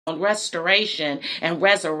restoration and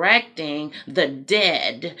resurrecting the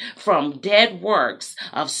dead from dead works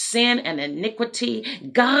of sin and iniquity.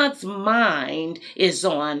 God's mind is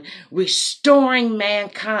on restoring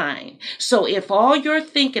mankind. So if all you're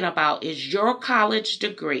thinking about is your college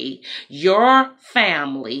degree, your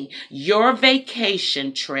family, your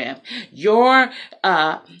vacation trip, your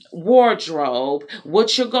wardrobe,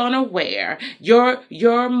 what you're going to wear,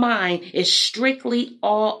 your mind is strictly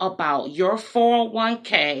all about your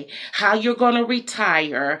 401k, how you're going to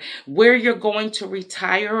retire, where you're going to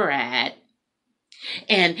retire at,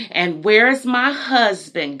 and where's my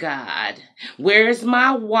husband, God? Where's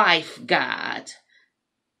my wife, God?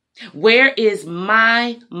 Where is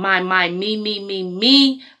my,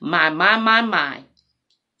 me, my.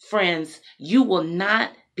 Friends, you will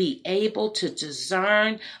not be able to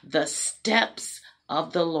discern the steps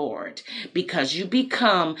of the Lord because you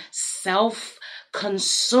become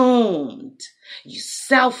self-consumed. You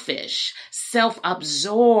selfish,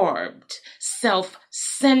 self-absorbed,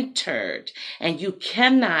 self-centered, and you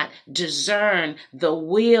cannot discern the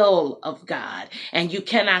will of God, and you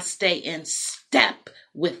cannot stay in step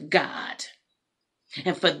with God.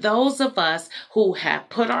 And for those of us who have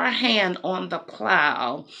put our hand on the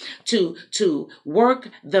plow to work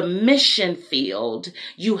the mission field,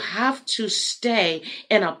 you have to stay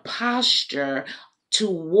in a posture to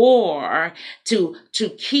war, to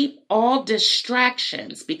keep all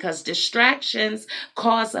distractions, because distractions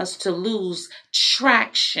cause us to lose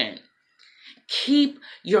traction. Keep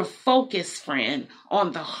your focus, friend,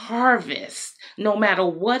 on the harvest, no matter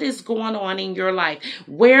what is going on in your life.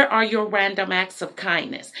 Where are your random acts of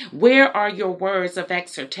kindness? Where are your words of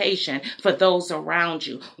exhortation for those around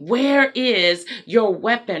you? Where is your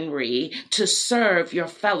weaponry to serve your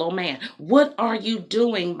fellow man? What are you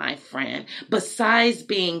doing, my friend, besides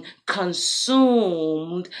being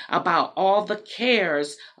consumed about all the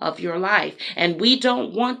cares of your life? And we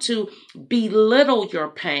don't want to belittle your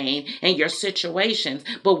pain and your situations,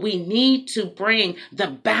 but we need to bring the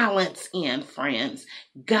balance in, friends.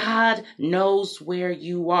 God knows where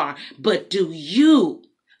you are, but do you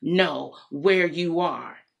know where you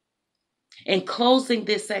are? In closing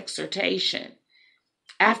this exhortation,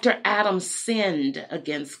 after Adam sinned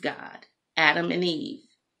against God, Adam and Eve,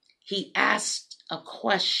 he asked a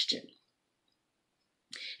question.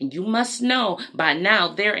 And you must know by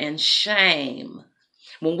now they're in shame.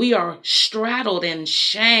 When we are straddled in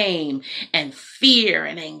shame and fear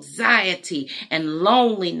and anxiety and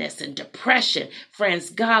loneliness and depression,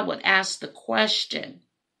 friends, God would ask the question,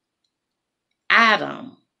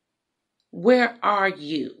 Adam, where are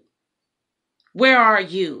you? Where are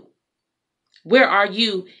you? Where are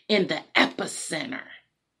you in the epicenter?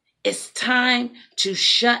 It's time to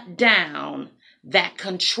shut down that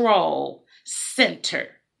control center,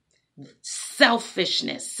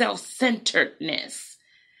 selfishness, self-centeredness.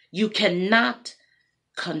 You cannot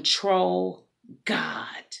control God.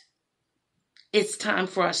 It's time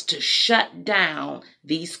for us to shut down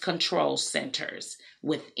these control centers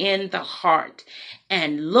within the heart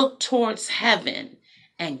and look towards heaven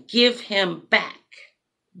and give him back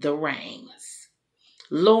the reins.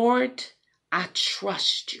 Lord, I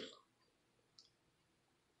trust you.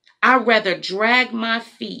 I'd rather drag my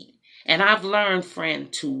feet, and I've learned,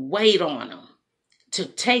 friend, to wait on them, to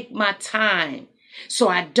take my time, so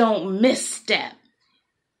I don't misstep.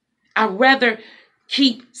 I'd rather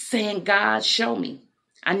keep saying, God, show me.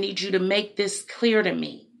 I need you to make this clear to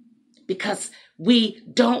me, because we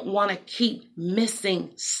don't want to keep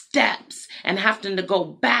missing steps and having to go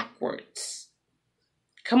backwards.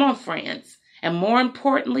 Come on, friends. And more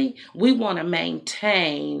importantly, we want to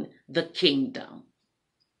maintain the kingdom.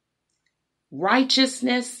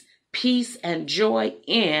 Righteousness, peace, and joy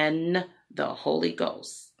in the Holy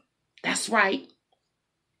Ghost. That's right.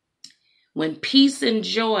 When peace and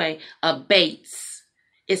joy abates,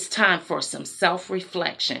 it's time for some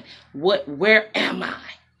self-reflection. Where am I?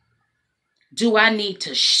 Do I need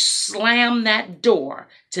to slam that door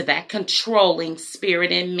to that controlling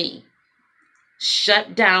spirit in me?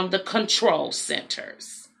 Shut down the control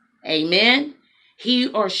centers. Amen? He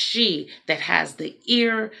or she that has the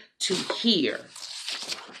ear to hear.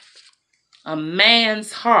 A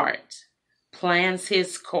man's heart plans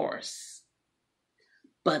his course,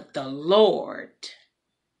 but the Lord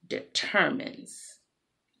determines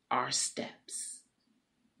our steps.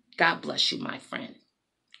 God bless you, my friend.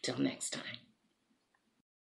 Till next time.